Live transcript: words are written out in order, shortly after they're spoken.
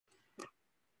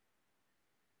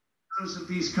of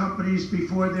these companies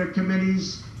before their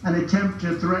committees and attempt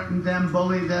to threaten them,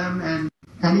 bully them, and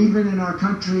even in our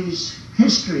country's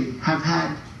history have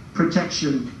had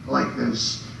protection like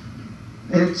this.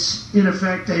 It's, in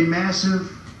effect, a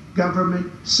massive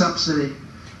government subsidy.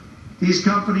 These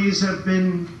companies have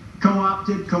been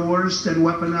co-opted, coerced, and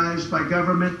weaponized by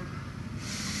government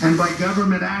and by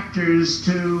government actors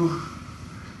to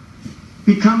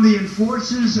become the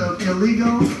enforcers of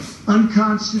illegal,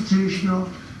 unconstitutional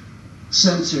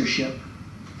censorship.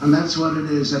 And that's what it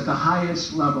is at the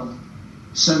highest level,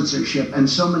 censorship, and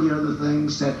so many other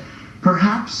things that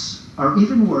perhaps are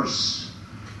even worse.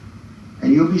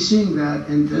 And you'll be seeing that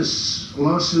in this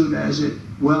lawsuit as it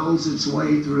wells its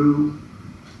way through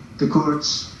the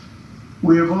courts.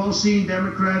 We have all seen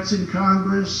Democrats in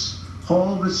Congress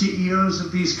haul the CEOs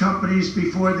of these companies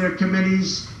before their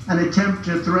committees and attempt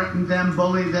to threaten them,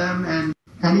 bully them, and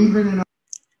even in...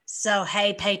 So,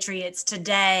 hey, Patriots,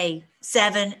 today,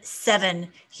 7/7,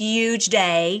 huge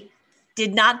day,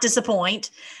 did not disappoint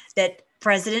that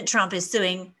President Trump is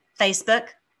suing Facebook,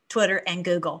 Twitter, and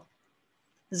Google.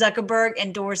 Zuckerberg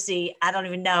and Dorsey, I don't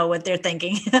even know what they're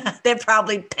thinking. They're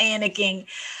probably panicking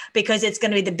because it's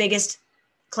going to be the biggest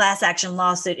class action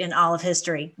lawsuit in all of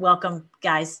history. Welcome,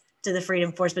 guys, to the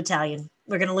Freedom Force Battalion.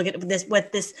 We're going to look at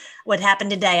what happened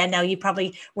today. I know you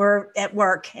probably were at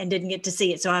work and didn't get to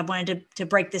see it, so I wanted to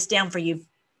break this down for you.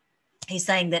 He's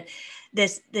saying that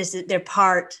they're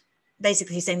part,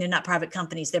 basically he's saying they're not private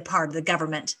companies, they're part of the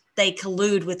government. They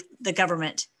collude with the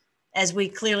government, as we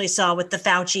clearly saw with the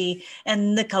Fauci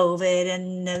and the COVID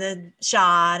and the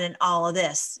shot and all of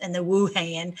this and the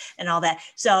Wuhan and all that.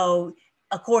 So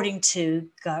according to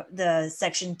the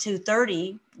Section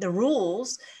 230, the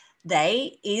rules,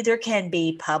 they either can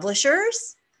be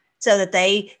publishers so that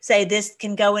they say this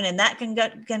can go in and that can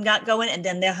go in, and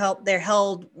then they're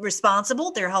held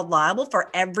responsible, they're held liable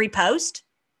for every post,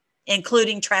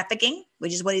 including trafficking,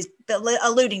 which is what he's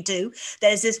alluding to,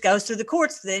 that as this goes through the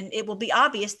courts, then it will be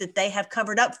obvious that they have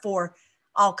covered up for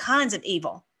all kinds of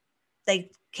evil. They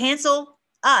cancel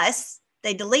us,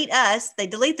 they delete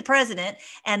the president,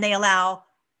 and they allow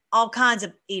all kinds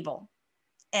of evil.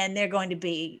 And they're going to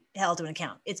be held to an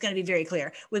account. It's going to be very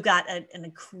clear. We've got an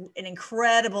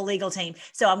incredible legal team.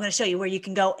 So I'm going to show you where you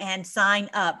can go and sign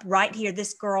up right here.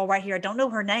 This girl right here, I don't know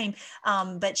her name,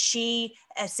 but she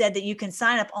has said that you can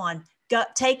sign up on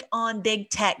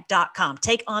takeonbigtech.com,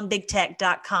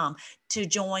 takeonbigtech.com to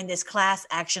join this class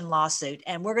action lawsuit.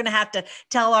 And we're going to have to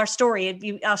tell our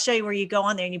story. I'll show you where you go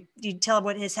on there and you tell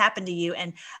what has happened to you.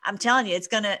 And I'm telling you,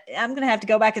 I'm going to have to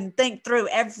go back and think through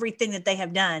everything that they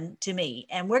have done to me.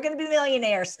 And we're going to be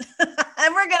millionaires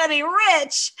and we're going to be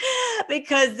rich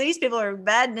because these people are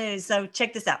bad news. So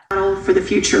check this out. For the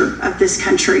future of this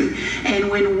country. And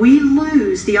when we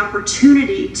lose the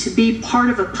opportunity to be part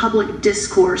of a public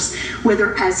discourse,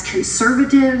 whether as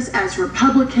conservatives, as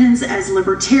Republicans, as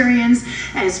libertarians,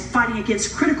 as fighting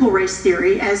against critical race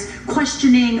theory, as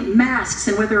questioning masks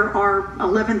and whether our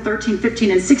 11, 13,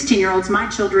 15, and 16-year-olds, my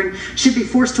children, should be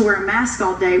forced to wear a mask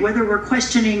all day, whether we're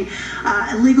questioning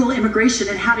illegal immigration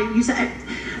and how to use it.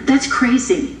 That's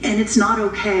crazy, and it's not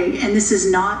okay, and this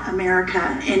is not America,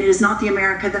 and it is not the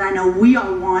America that I know we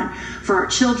all want for our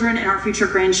children and our future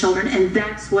grandchildren, and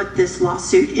that's what this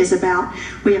lawsuit is about.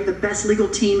 We have the best legal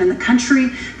team in the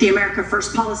country. The America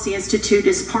First Policy Institute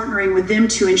is partnering with them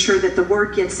to ensure that the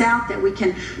word gets out, that we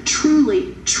can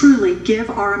truly, truly give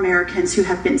our Americans who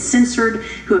have been censored,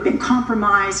 who have been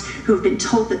compromised, who have been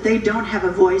told that they don't have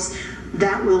a voice,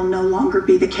 that will no longer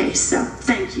be the case. So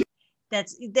thank you.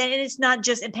 It's not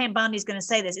just, and Pam Bondi's going to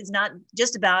say this, it's not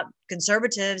just about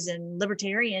conservatives and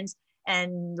libertarians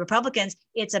and Republicans.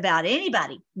 It's about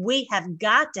anybody. We have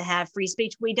got to have free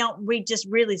speech. We just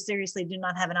really seriously do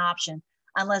not have an option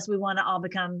unless we want to all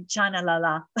become China la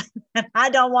la. I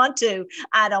don't want to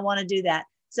do that.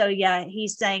 So yeah,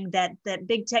 he's saying that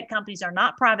big tech companies are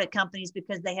not private companies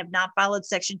because they have not followed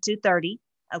Section 230.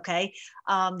 Okay.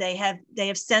 They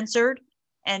have censored.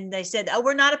 And they said, oh,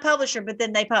 we're not a publisher, but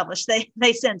then they publish, they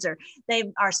censor. They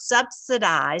are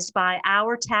subsidized by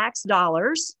our tax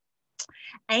dollars.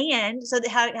 And so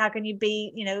how can you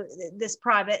be, this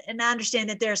private? And I understand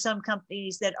that there are some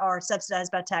companies that are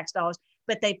subsidized by tax dollars,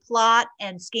 but they plot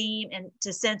and scheme and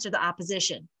to censor the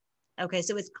opposition. Okay,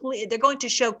 so it's clear, they're going to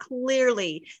show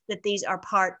clearly that these are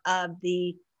part of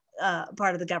the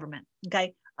government,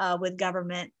 okay, with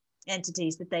government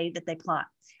entities that they plot.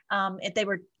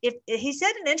 If he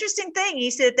said an interesting thing, he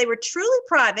said if they were truly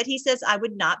private, he says, I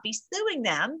would not be suing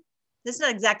them. That's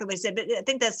not exactly what he said, but I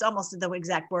think that's almost the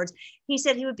exact words. He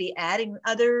said he would be adding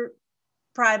other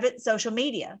private social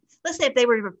media. Let's say if they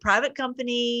were a private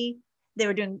company, they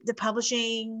were doing the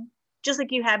publishing, just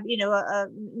like you have, a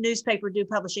newspaper do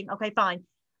publishing. Okay, fine.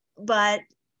 But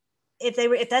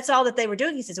if that's all that they were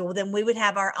doing, he says, well, then we would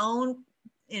have our own,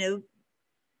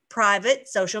 private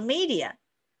social media.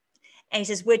 And he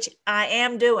says, which I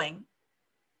am doing.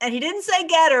 And he didn't say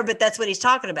Getter, but that's what he's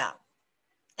talking about.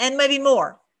 And maybe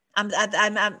more.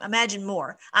 I imagine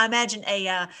more. I imagine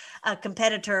a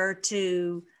competitor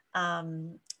to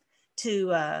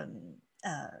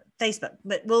Facebook,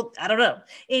 but I don't know.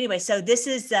 Anyway, so this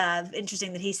is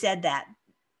interesting that he said that.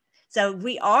 So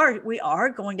we are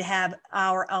going to have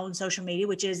our own social media,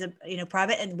 which is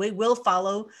private, and we will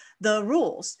follow the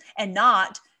rules and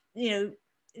not do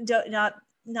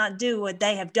what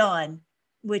they have done,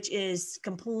 which is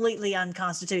completely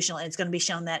unconstitutional. And it's going to be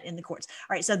shown that in the courts.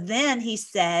 All right. So then he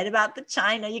said about the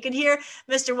China, you can hear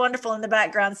Mr. Wonderful in the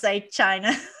background say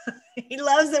China. He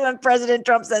loves it when President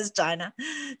Trump says China.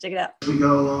 Check it out. We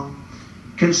go along.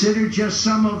 Consider just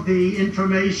some of the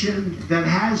information that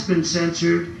has been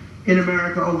censored in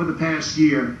America over the past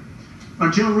year.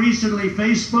 Until recently,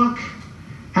 Facebook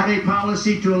had a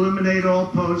policy to eliminate all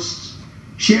posts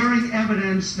sharing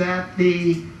evidence that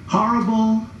the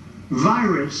horrible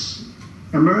virus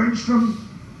emerged from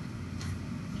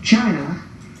China.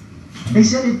 They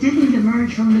said it didn't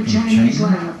emerge from the Chinese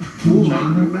lab.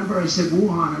 Wuhan, remember I said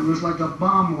Wuhan, it was like a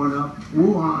bomb went up.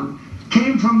 Wuhan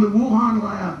came from the Wuhan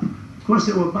lab. Of course,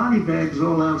 there were body bags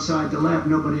all outside the lab.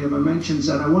 Nobody ever mentions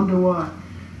that. I wonder why.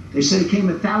 They said it came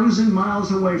 1,000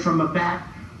 miles away from a bat,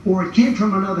 or it came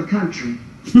from another country.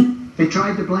 They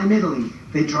tried to blame Italy.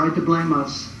 They tried to blame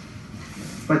us.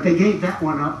 But they gave that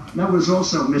one up. That was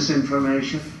also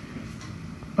misinformation.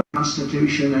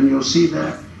 Constitution, and you'll see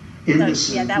that in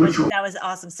this. Yeah, that was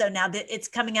awesome. So now that it's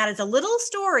coming out as a little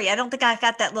story. I don't think I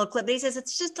got that little clip, but he says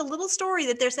it's just a little story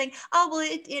that they're saying, oh, well,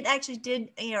 it actually did,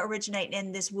 originate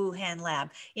in this Wuhan lab.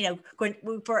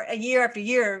 For a year after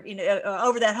year,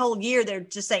 over that whole year, they're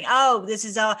just saying, oh, this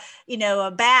is a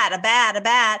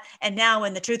bat. And now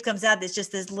when the truth comes out, it's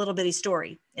just this little bitty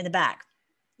story in the back.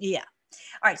 Yeah.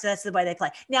 All right, so that's the way they play.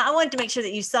 Now, I wanted to make sure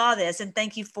that you saw this, and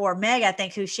thank you for Meg, I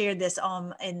think, who shared this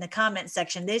in the comment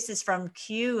section. This is from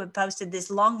Q, who posted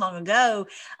this long ago.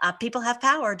 People have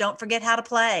power. Don't forget how to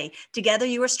play. Together,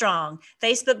 you are strong.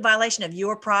 Facebook violation of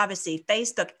your privacy.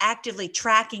 Facebook actively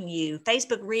tracking you.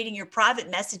 Facebook reading your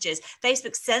private messages.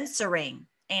 Facebook censoring.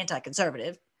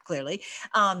 Anti-conservative. Clearly,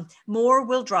 more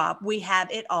will drop. We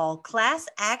have it all. Class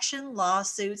action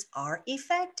lawsuits are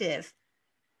effective.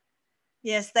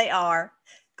 Yes, they are.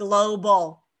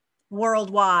 Global,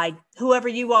 worldwide, whoever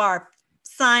you are,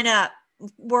 sign up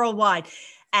worldwide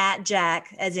at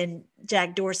Jack, as in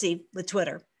Jack Dorsey with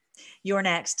Twitter. You're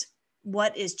next.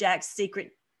 What is Jack's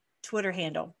secret Twitter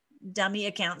handle? Dummy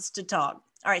accounts to talk.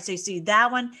 All right, so you see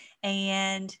that one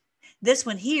and this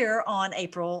one here on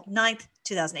April 9th,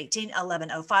 2018,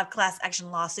 11:05. Class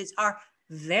action lawsuits are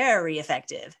very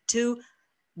effective. 2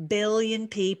 billion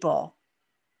people.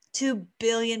 2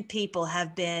 billion people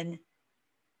have been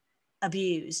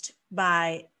abused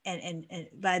by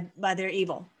their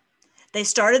evil. They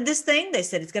started this thing. They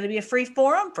said it's going to be a free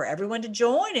forum for everyone to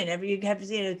join, and you have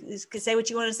to say what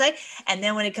you want to say. And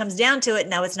then when it comes down to it,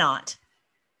 no, it's not.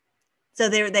 So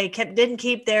they didn't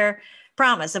keep their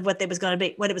promise of what it was going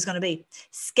to be.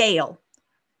 Scale,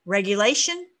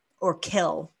 regulation, or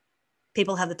kill.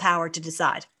 People have the power to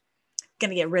decide.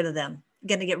 Going to get rid of them.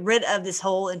 Going to get rid of this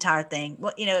whole entire thing.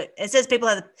 Well, it says people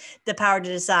have the power to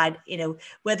decide,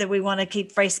 whether we want to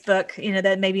keep Facebook,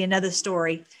 that may be another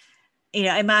story.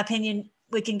 In my opinion,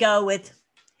 we can go with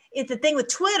it. The thing with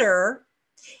Twitter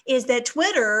is that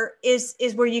Twitter is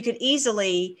where you could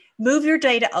easily move your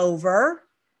data over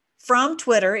from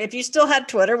Twitter. If you still have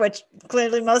Twitter, which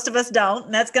clearly most of us don't,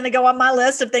 and that's going to go on my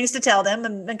list of things to tell them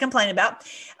and complain about.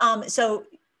 So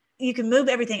you can move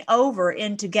everything over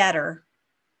into Getter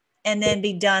and then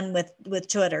be done with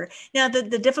Twitter. Now, the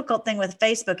difficult thing with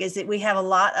Facebook is that we have a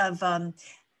lot of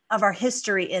our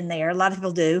history in there. A lot of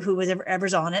people do, who was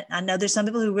ever's on it. I know there's some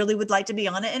people who really would like to be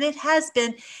on it, and it has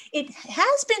been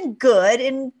good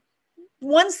in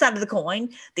one side of the coin.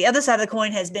 The other side of the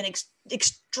coin has been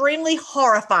extremely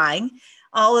horrifying.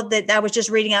 All of that I was just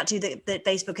reading out to you that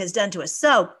Facebook has done to us.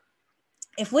 So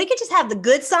if we could just have the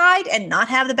good side and not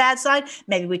have the bad side,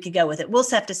 maybe we could go with it. We'll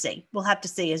have to see. We'll have to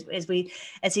see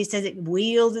as he says, it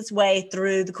wheels its way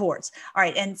through the courts. All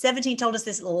right. And 17 told us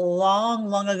this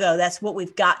long ago. That's what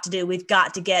we've got to do. We've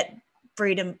got to get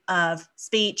freedom of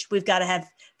speech. We've got to have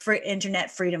internet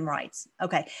freedom rights.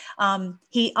 Okay.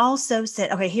 He also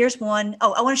said, okay, here's one.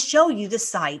 Oh, I want to show you the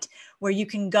site where you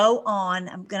can go on.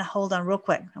 I'm going to hold on real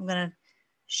quick. I'm going to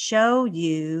show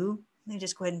you. Let me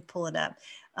just go ahead and pull it up.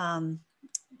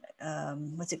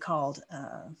 What's it called?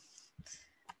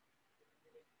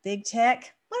 Big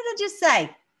tech. What did I just say?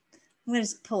 I'm going to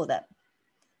just pull it up.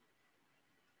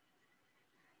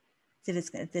 See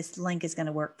if this link is going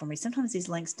to work for me. Sometimes these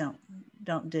links don't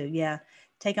do. Yeah.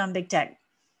 Take on big tech.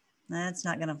 It's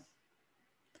not going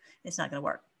to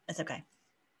work. That's okay.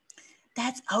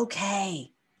 That's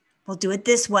okay. We'll do it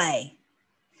this way.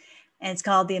 And it's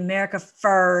called the America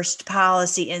First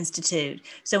Policy Institute.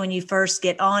 So when you first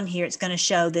get on here, it's going to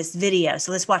show this video.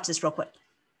 So let's watch this real quick.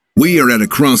 We are at a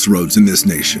crossroads in this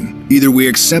nation. Either we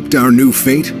accept our new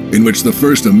fate, in which the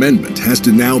First Amendment has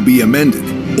to now be amended,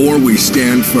 or we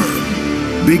stand firm.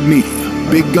 Big media,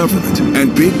 big government,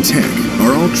 and big tech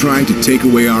are all trying to take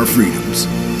away our freedoms.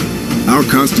 Our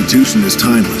Constitution is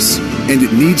timeless, and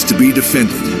it needs to be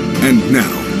defended. And now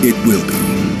it will be.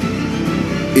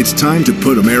 It's time to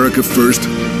put America first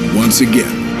once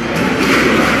again.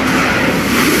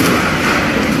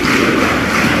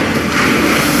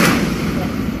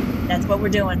 That's what we're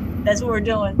doing. That's what we're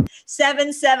doing.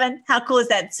 7-7. How cool is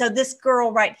that? So this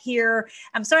girl right here,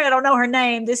 I'm sorry, I don't know her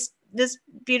name. This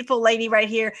beautiful lady right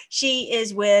here, she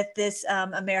is with this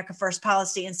America First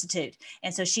Policy Institute.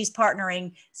 And so she's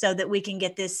partnering so that we can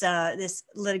get this this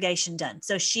litigation done.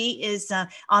 So she is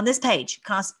on this page.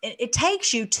 It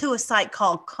takes you to a site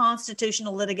called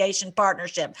Constitutional Litigation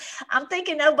Partnership. I'm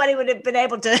thinking nobody would have been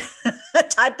able to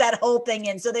type that whole thing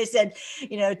in. So they said,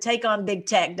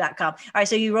 takeonbigtech.com. All right,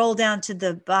 so you roll down to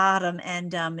the bottom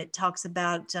and it talks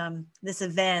about this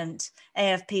event,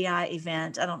 AFPI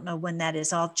event. I don't know when that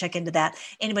is. I'll check into that.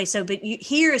 Anyway,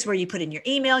 here is where you put in your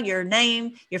email, your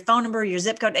name, your phone number, your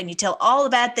zip code, and you tell all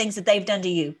the bad things that they've done to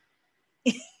you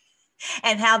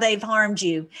and how they've harmed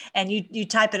you. And you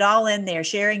type it all in there,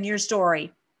 sharing your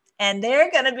story. And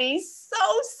they're going to be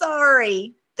so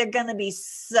sorry. They're going to be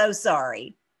so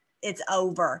sorry. It's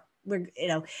over. And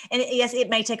yes, it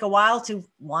may take a while to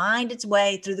wind its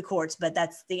way through the courts, but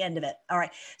that's the end of it. All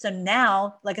right. So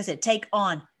now, like I said, take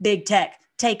on big tech.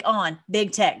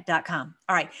 takeonbigtech.com.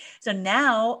 All right. So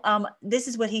now this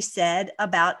is what he said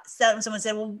about settlement. Someone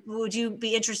said, well, would you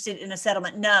be interested in a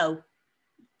settlement? No.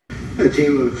 A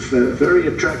team of very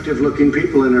attractive looking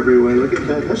people in every way. Look at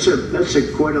that. That's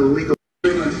quite a legal.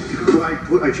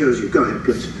 I chose you. Go ahead,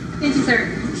 please. Thank you,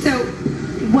 sir. So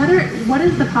what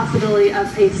is the possibility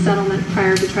of a settlement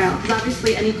prior to trial? Because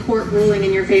obviously any court ruling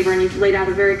in your favor, and you've laid out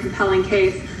a very compelling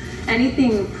case,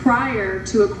 anything prior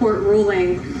to a court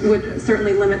ruling would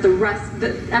certainly limit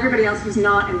everybody else who's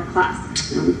not in the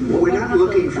class. We're not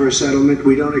looking for a settlement.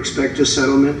 We don't expect a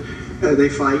settlement. They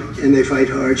fight, and they fight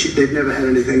hard. They've never had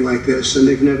anything like this, and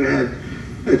they've never had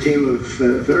a team of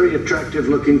very attractive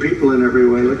looking people in every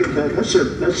way. Look at that.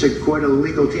 That's quite a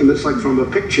legal team. It's like from a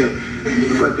picture,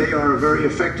 but they are a very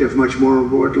effective, much more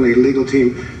importantly, legal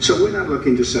team. So we're not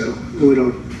looking to settle. We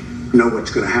don't know what's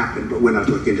going to happen, but we're not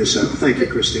looking to settle. Thank you,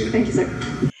 Christina. Thank you, sir.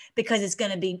 Because it's going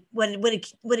to be, what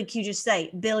did you just say?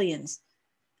 Billions.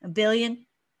 A billion?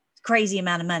 Crazy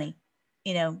amount of money.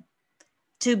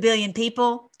 2 billion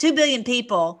people,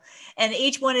 and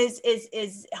each one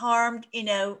is harmed,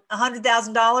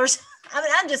 $100,000. I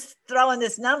mean, I'm just throwing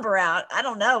this number out. I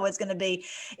don't know what's going to be.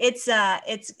 It's going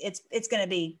to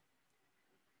be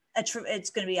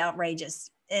it's going to be outrageous.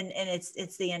 And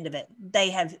it's the end of it.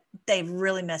 They've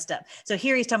really messed up. So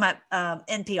here he's talking about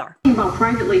NPR. About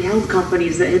privately held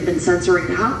companies that have been censoring.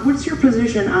 What's your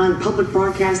position on public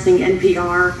broadcasting,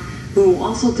 NPR, who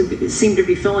also seem to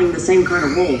be filling the same kind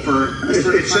of role for?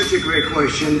 It's such a great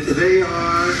question. They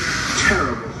are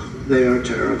terrible. They are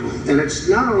terrible. And it's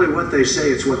not only what they say;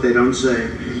 it's what they don't say.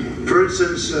 For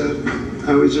instance,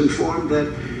 I was informed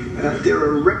that there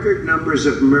are record numbers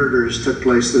of murders took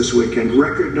place this weekend.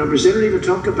 Record numbers. They don't even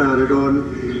talk about it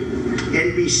on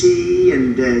NBC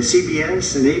and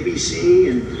CBS and ABC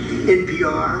and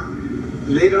NPR.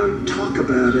 They don't talk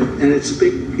about it, and it's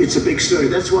a big story.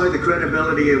 That's why the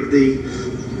credibility of the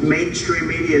mainstream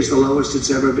media is the lowest it's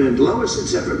ever been. Lowest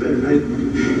it's ever been.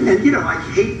 I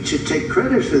hate to take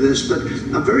credit for this, but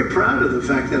I'm very proud of the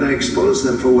fact that I exposed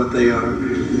them for what they are.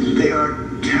 They are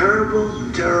terrible,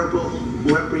 terrible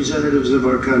representatives of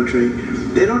our country.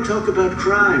 They don't talk about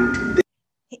crime.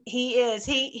 He is.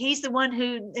 He's the one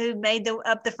who made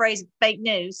up the phrase fake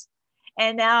news.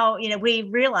 And now, we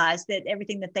realize that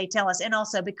everything that they tell us, and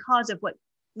also because of what,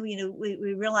 we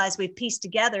realize we've pieced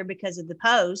together because of the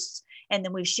posts, and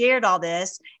then we've shared all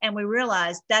this, and we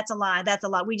realize that's a lie. That's a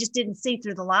lie. We just didn't see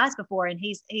through the lies before. And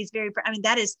he's very,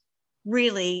 that is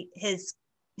really his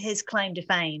claim to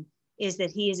fame, is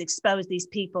that he has exposed these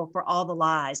people for all the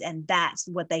lies, and that's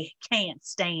what they can't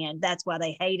stand. That's why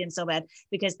they hate him so bad,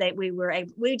 because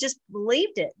we just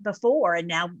believed it before, and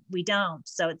now we don't.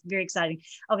 So it's very exciting.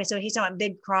 Okay, so he's talking about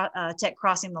big tech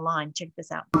crossing the line. Check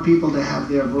this out. People to have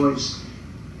their voice,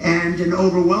 and an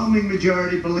overwhelming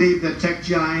majority believe that tech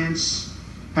giants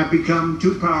have become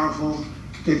too powerful.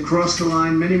 They've crossed the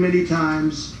line many, many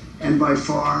times, and by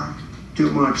far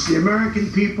too much. The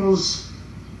American people's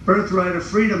birthright of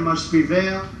freedom must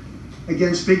prevail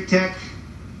against big tech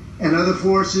and other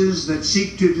forces that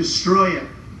seek to destroy it.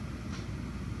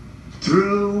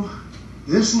 Through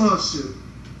this lawsuit,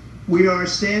 we are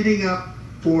standing up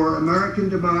for American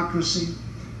democracy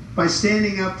by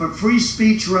standing up for free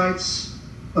speech rights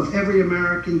of every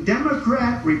American,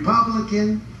 Democrat,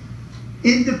 Republican,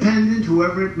 independent,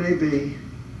 whoever it may be.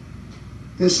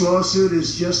 This lawsuit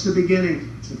is just the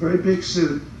beginning. It's a very big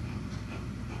suit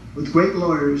with great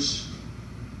lawyers.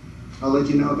 I'll let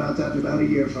you know about that in about a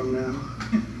year from now.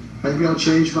 Maybe I'll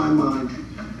change my mind,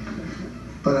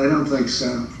 but I don't think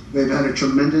so. They've had a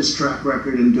tremendous track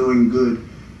record in doing good.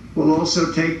 We'll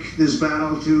also take this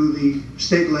battle to the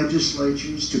state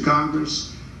legislatures, to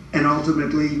Congress, and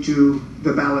ultimately to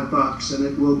the ballot box, and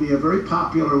it will be a very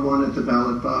popular one at the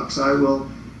ballot box. I will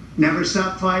never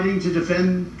stop fighting to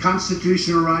defend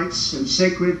constitutional rights and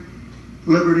sacred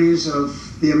liberties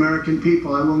of the American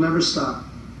people. I will never stop.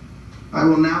 I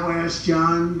will now ask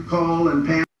John, Cole, and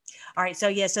Pam. All right,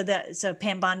 so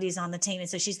Pam Bondi's on the team, and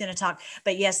so she's going to talk.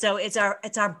 But yes, so it's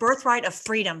our birthright of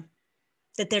freedom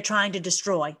that they're trying to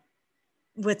destroy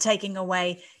with taking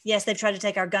away. Yes, they've tried to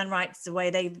take our gun rights away.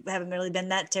 They haven't really been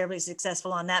that terribly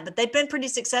successful on that, but they've been pretty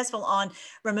successful on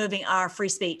removing our free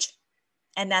speech.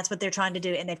 And that's what they're trying to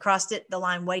do. And they've crossed the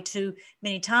line way too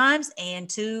many times and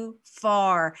too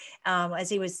far, as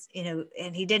he was,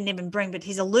 and he didn't even but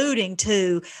he's alluding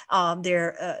to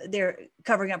their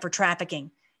covering up for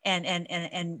trafficking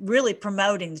and really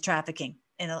promoting the trafficking.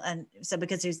 And so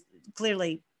because he's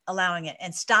clearly allowing it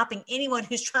and stopping anyone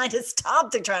who's trying to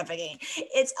stop the trafficking.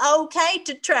 It's okay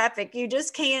to traffic. You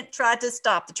just can't try to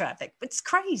stop the traffic. It's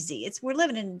crazy. We're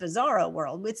living in a bizarro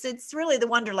world. It's really the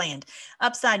Wonderland,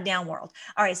 upside down world.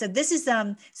 All right. So this is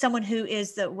someone who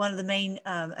is one of the main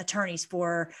attorneys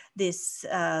for this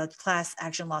class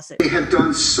action lawsuit. They have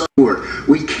done so much.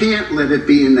 We can't let it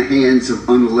be in the hands of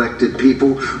unelected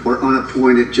people or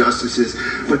unappointed justices,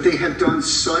 but they have done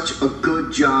such a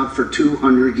good job for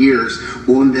 200 years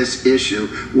on this issue.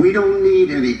 We don't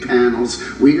need any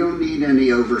panels. We don't need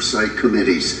any oversight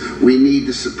committees. We need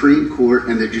the Supreme Court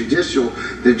and the judicial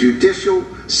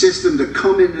system to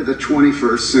come into the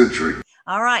 21st century.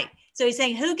 All right. So he's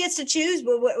saying, who gets to choose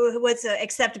what's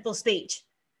acceptable speech?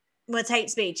 What's hate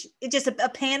speech? It's just a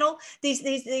panel. These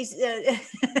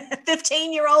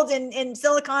 15-year-olds in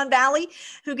Silicon Valley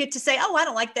who get to say, "Oh, I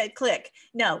don't like that click."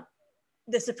 No,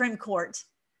 the Supreme Court.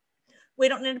 We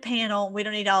don't need a panel. We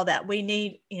don't need all that. We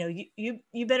need,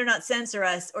 you better not censor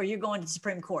us, or you're going to the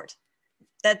Supreme Court.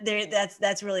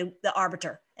 That's really the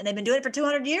arbiter. And they've been doing it for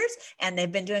 200 years, and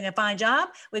they've been doing a fine job.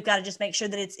 We've got to just make sure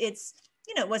that it's it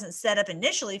wasn't set up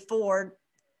initially for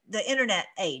the internet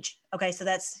age. Okay, so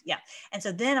that's, yeah. And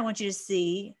so then I want you to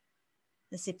see,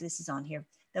 let's see if this is on here.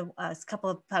 A couple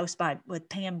of posts with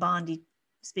Pam Bondi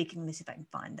speaking. Let me see if I can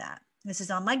find that. This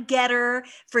is on my Getter,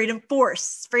 Freedom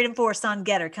Force on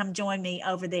Getter. Come join me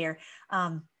over there.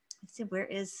 Let's see,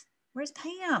 where's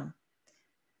Pam?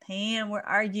 Pam, where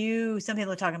are you? Some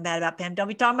people are talking bad about Pam. Don't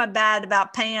be talking bad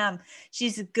about Pam.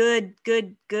 She's good.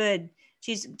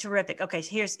 She's terrific. Okay,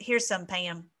 so here's some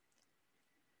Pam.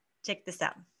 Check this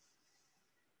out.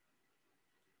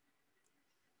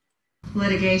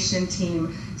 Litigation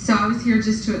team. So I was here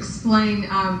just to explain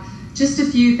just a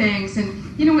few things.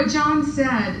 And you know what John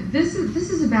said, this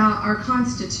is about our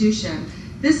Constitution.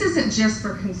 This isn't just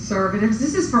for conservatives.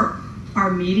 This is for our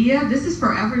media. This is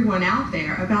for everyone out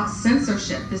there about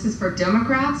censorship. This is for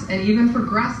Democrats and even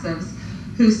progressives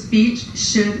whose speech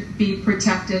should be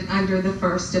protected under the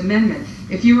First Amendment.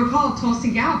 If you recall,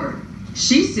 Tulsi Gabbard,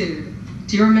 she sued.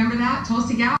 Do you remember that,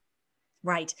 Tulsi Gabbard?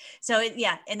 Right. So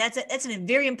and that's a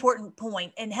very important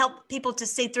point, and help people to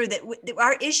see through that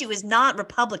our issue is not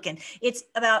Republican. It's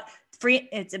about free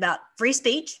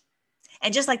speech,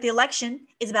 and just like the election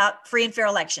is about free and fair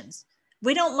elections.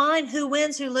 We don't mind who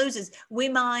wins, who loses. We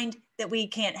mind that we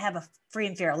can't have a free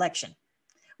and fair election.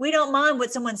 We don't mind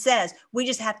what someone says. We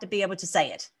just have to be able to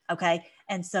say it. Okay.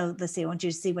 And so let's see. I want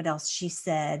you to see what else she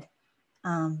said.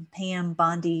 Pam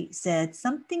Bondi said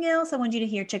something else I want you to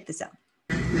hear. Check this out.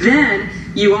 Then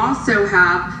you also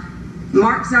have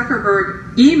Mark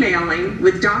Zuckerberg emailing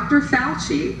with Dr.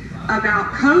 Fauci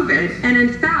about COVID, and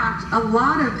in fact, a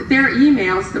lot of their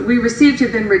emails that we received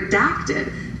have been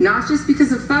redacted, not just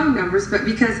because of phone numbers, but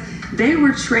because they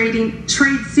were trading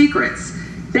trade secrets,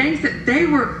 things that they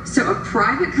were, so a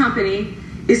private company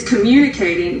is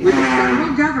communicating with the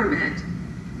federal government,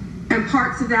 and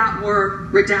parts of that were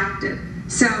redacted.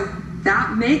 So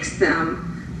that makes them,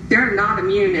 they're not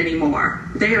immune anymore.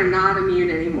 They are not immune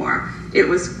anymore. It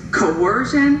was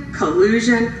coercion,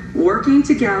 collusion, working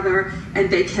together, and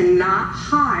they cannot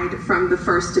hide from the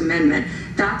First Amendment.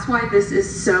 That's why this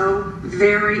is so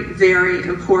very, very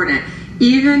important.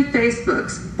 Even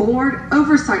Facebook's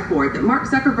oversight board that Mark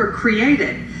Zuckerberg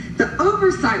created, the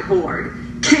oversight board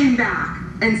came back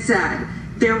and said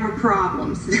there were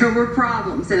problems,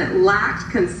 and it lacked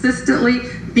consistently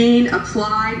being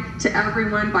applied to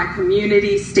everyone by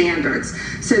community standards.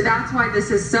 So that's why this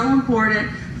is so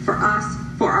important for us,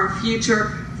 for our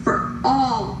future, for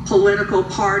all political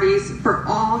parties, for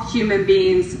all human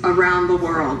beings around the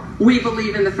world. We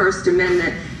believe in the First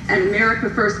Amendment, and America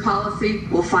First policy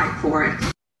will fight for it.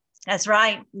 That's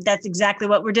right. That's exactly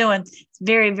what we're doing. It's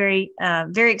very, very,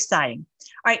 very exciting.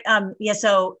 All right. Yeah.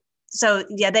 So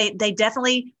yeah, they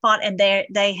definitely fought, and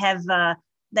they have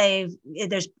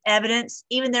there's evidence.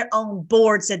 Even their own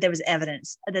board said there was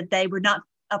evidence that they were not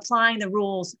applying the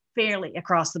rules fairly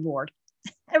across the board.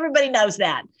 Everybody knows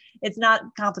that. It's not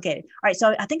complicated. All right.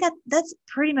 So I think that's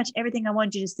pretty much everything I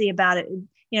wanted you to see about it.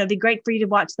 It'd be great for you to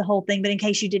watch the whole thing, but in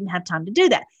case you didn't have time to do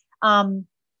that,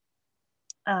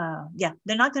 yeah,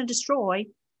 they're not going to destroy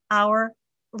our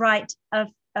right of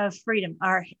freedom.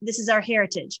 This is our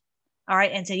heritage. All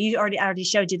right. And so I already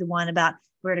showed you the one about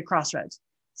we're at a crossroads.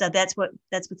 So that's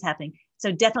what's happening.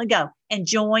 So definitely go and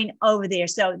join over there,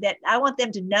 so that I want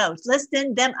them to know. Let's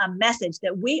send them a message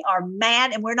that we are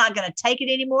mad and we're not going to take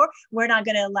it anymore. We're not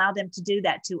going to allow them to do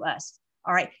that to us.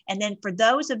 All right. And then for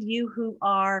those of you who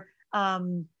are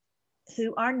new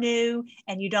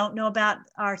and you don't know about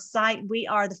our site, we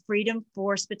are the Freedom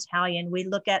Force Battalion. We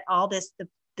look at all this,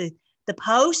 the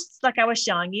posts, like I was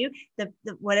showing you, the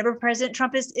whatever President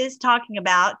Trump is talking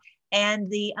about, and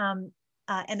the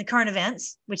current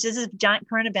events, which is a giant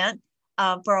current event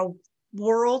for a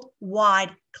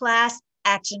worldwide class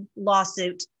action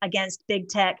lawsuit against big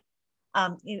tech,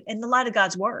 in the light of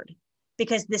God's word,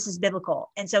 because this is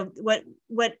biblical. And so what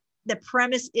the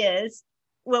premise is,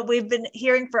 what we've been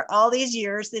hearing for all these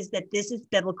years, is that this is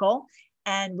biblical,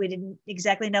 and we didn't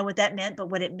exactly know what that meant, but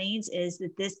what it means is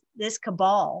that this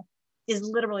cabal is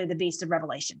literally the beast of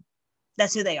Revelation.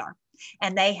 That's who they are,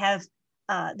 and they have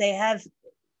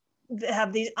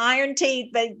these iron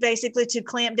teeth, basically, to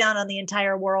clamp down on the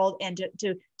entire world, and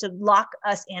to lock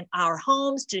us in our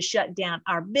homes, to shut down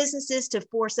our businesses, to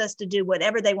force us to do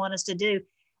whatever they want us to do,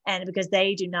 and because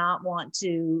they do not want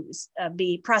to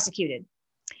be prosecuted.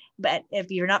 But if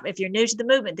you're new to the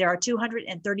movement, there are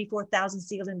 234,000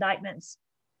 sealed indictments.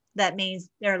 That means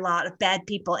there are a lot of bad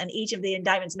people, and each of the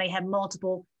indictments may have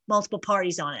multiple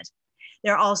parties on it.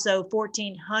 There are also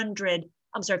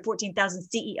 14,000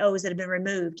 CEOs that have been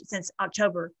removed since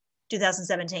October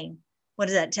 2017. What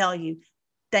does that tell you?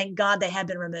 Thank God they have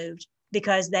been removed,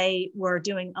 because they were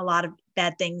doing a lot of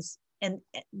bad things, and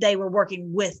they were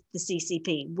working with the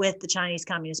CCP, with the Chinese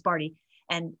Communist Party.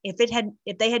 And if they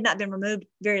had not been removed,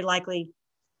 very likely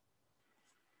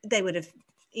they would have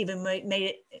even made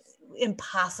it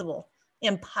impossible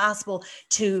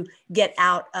to get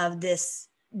out of this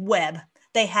web.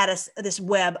 They had this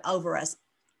web over us.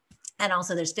 And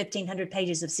also there's 1,500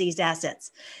 pages of seized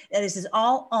assets. And this is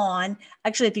all on,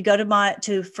 actually, if you go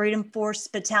to Freedom Force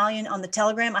Battalion on the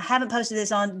Telegram, I haven't posted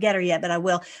this on Getter yet, but I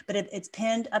will. But it's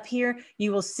pinned up here.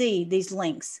 You will see these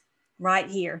links right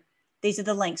here. These are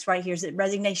the links right here. Is it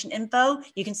resignation info?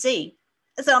 You can see.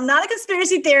 So I'm not a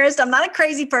conspiracy theorist. I'm not a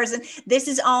crazy person. This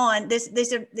is on.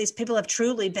 These people have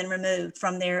truly been removed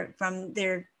from their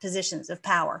positions of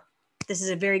power. This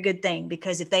is a very good thing,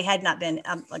 because if they had not been,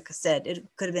 like I said, it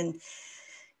could have been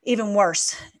even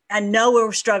worse. I know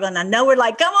we're struggling. I know we're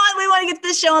like, come on, we want to get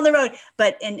this show on the road.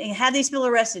 But and have these people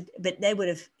arrested, but they would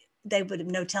have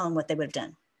no telling what they would have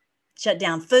done. Shut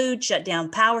down food, shut down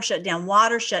power, shut down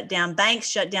water, shut down banks,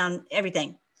 shut down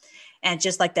everything. And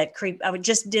just like that creep, I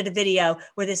just did a video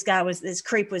where this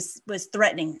creep was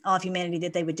threatening all of humanity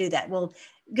that they would do that. Well,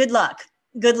 good luck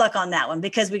on that one,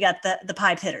 because we got the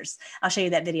pipe hitters. I'll show you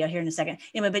that video here in a second.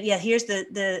 Anyway, but yeah, here's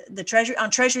the Treasury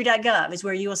on treasury.gov is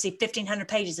where you will see 1,500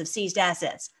 pages of seized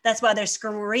assets. That's why they're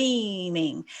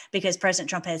screaming, because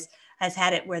President Trump has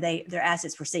had it where their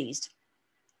assets were seized.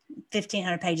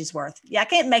 1,500 pages worth. Yeah, I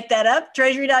can't make that up.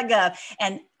 Treasury.gov.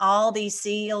 And all these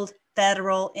sealed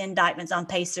federal indictments on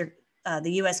paper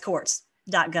the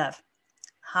uscourts.gov.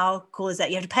 How cool is that?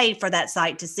 You have to pay for that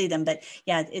site to see them. But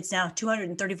yeah, it's now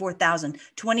 234,000,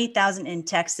 20,000 in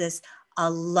Texas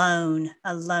alone.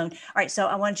 All right. So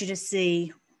I want you to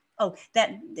see,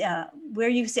 where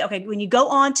you see, okay, when you go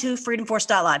on to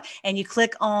freedomforce.live and you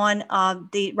click on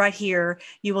the right here,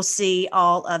 you will see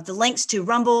all of the links to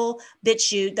Rumble,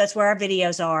 BitChute. That's where our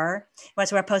videos are.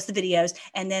 That's where I post the videos.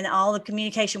 And then all the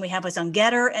communication we have is on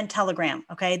Getter and Telegram.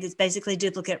 Okay. That's basically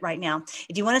duplicate right now.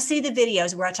 If you want to see the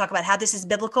videos where I talk about how this is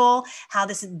biblical, how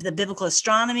this is the biblical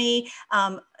astronomy,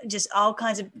 just all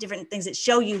kinds of different things that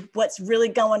show you what's really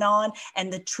going on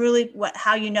and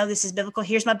how you know this is biblical.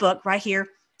 Here's my book right here.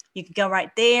 You can go right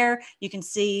there. You can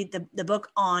see the book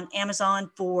on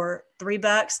Amazon for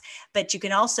 $3, but you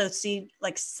can also see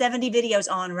like 70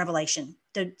 videos on Revelation.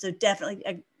 So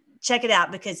definitely check it out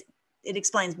because it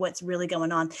explains what's really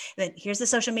going on. But here's the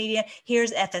social media.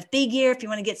 Here's FFB gear if you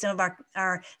want to get some of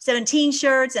our 17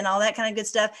 shirts and all that kind of good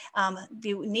stuff. If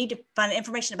you need to find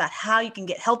information about how you can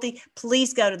get healthy,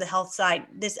 please go to the health site.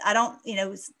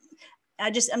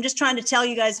 I'm just trying to tell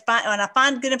you guys, when I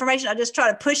find good information, I just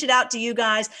try to push it out to you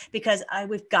guys because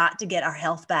we've got to get our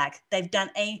health back. They've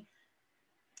done a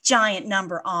giant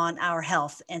number on our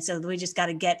health. And so we just got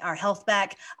to get our health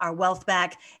back, our wealth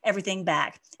back, everything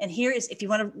back. And here is, if you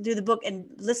want to do the book and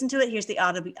listen to it, here's the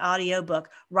audio book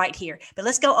right here. But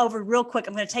let's go over real quick.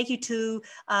 I'm going to take you to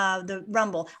the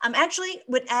Rumble.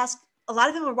 Would ask, a lot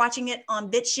of people are watching it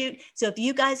on BitChute. So if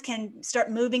you guys can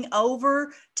start moving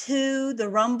over to the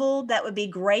Rumble, that would be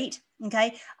great.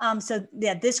 Okay.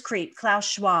 This creep, Klaus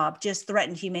Schwab, just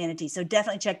threatened humanity. So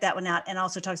definitely check that one out. And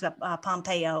also talks about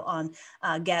Pompeo on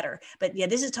Getter. But yeah,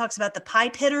 this talks about the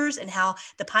pipe hitters and how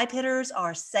the pipe hitters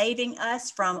are saving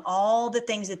us from all the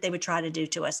things that they would try to do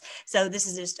to us. So this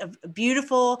is just a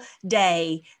beautiful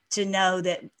day to know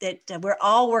that we're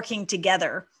all working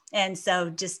together. And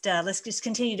so let's just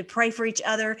continue to pray for each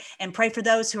other and pray for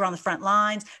those who are on the front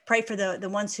lines. Pray for the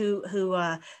ones who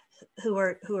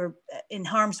are in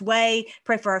harm's way.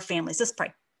 Pray for our families. Let's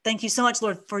pray. Thank you so much,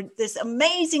 Lord, for this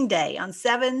amazing day on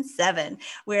 7/7,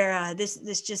 where this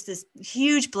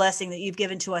huge blessing that you've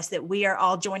given to us, that we are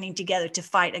all joining together to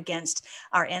fight against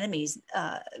our enemies,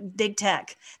 big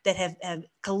tech, that have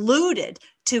colluded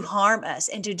to harm us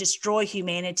and to destroy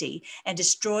humanity and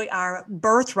destroy our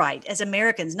birthright as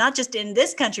Americans, not just in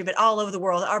this country, but all over the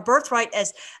world. Our birthright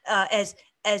as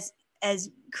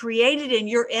created in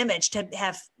your image to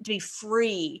be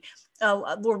free.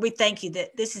 Oh, Lord, we thank you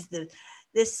that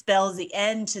this spells the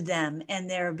end to them and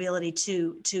their ability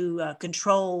to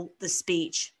control the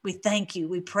speech. We thank you.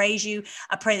 We praise you.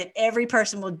 I pray that every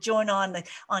person will join on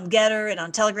Getter and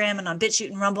on Telegram and on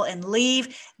BitChute and Rumble and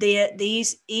leave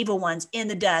these evil ones in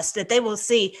the dust, that they will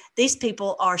see these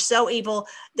people are so evil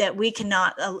that we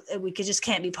just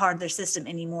can't be part of their system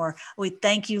anymore. We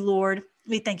thank you, Lord.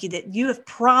 We thank you that you have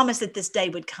promised that this day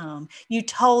would come. You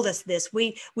told us this.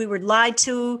 We were lied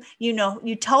to.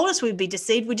 You told us we'd be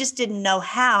deceived. We just didn't know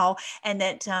how. And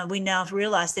that we now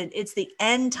realize that it's the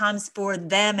end times for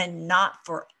them and not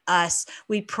for us.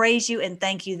 We praise you and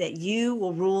thank you that you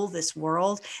will rule this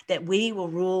world, that we will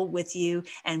rule with you,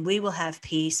 and we will have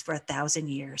peace for 1,000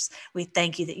 years. We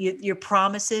thank you that your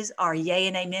promises are yea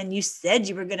and amen. You said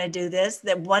you were going to do this,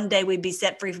 that one day we'd be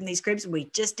set free from these creeps. We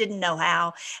just didn't know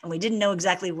how, and we didn't know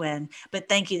exactly when. But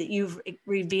thank you that you've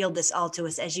revealed this all to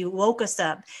us as you woke us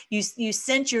up. You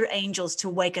sent your angels to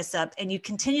wake us up, and you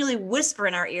continually whisper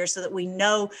in our ears so that we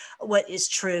know what is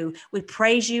true. We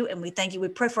praise you and we thank you. We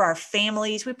pray for our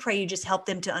families. We pray you just help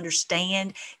them to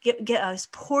understand. Get us,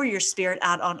 pour your spirit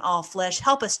out on all flesh.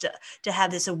 Help us to have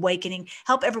this awakening.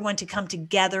 Help everyone to come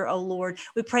together, oh Lord.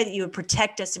 We pray that you would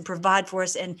protect us and provide for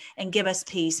us and give us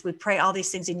peace. We pray all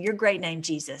these things in your great name,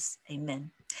 Jesus.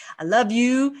 Amen. I love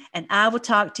you, and I will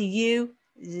talk to you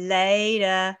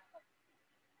later.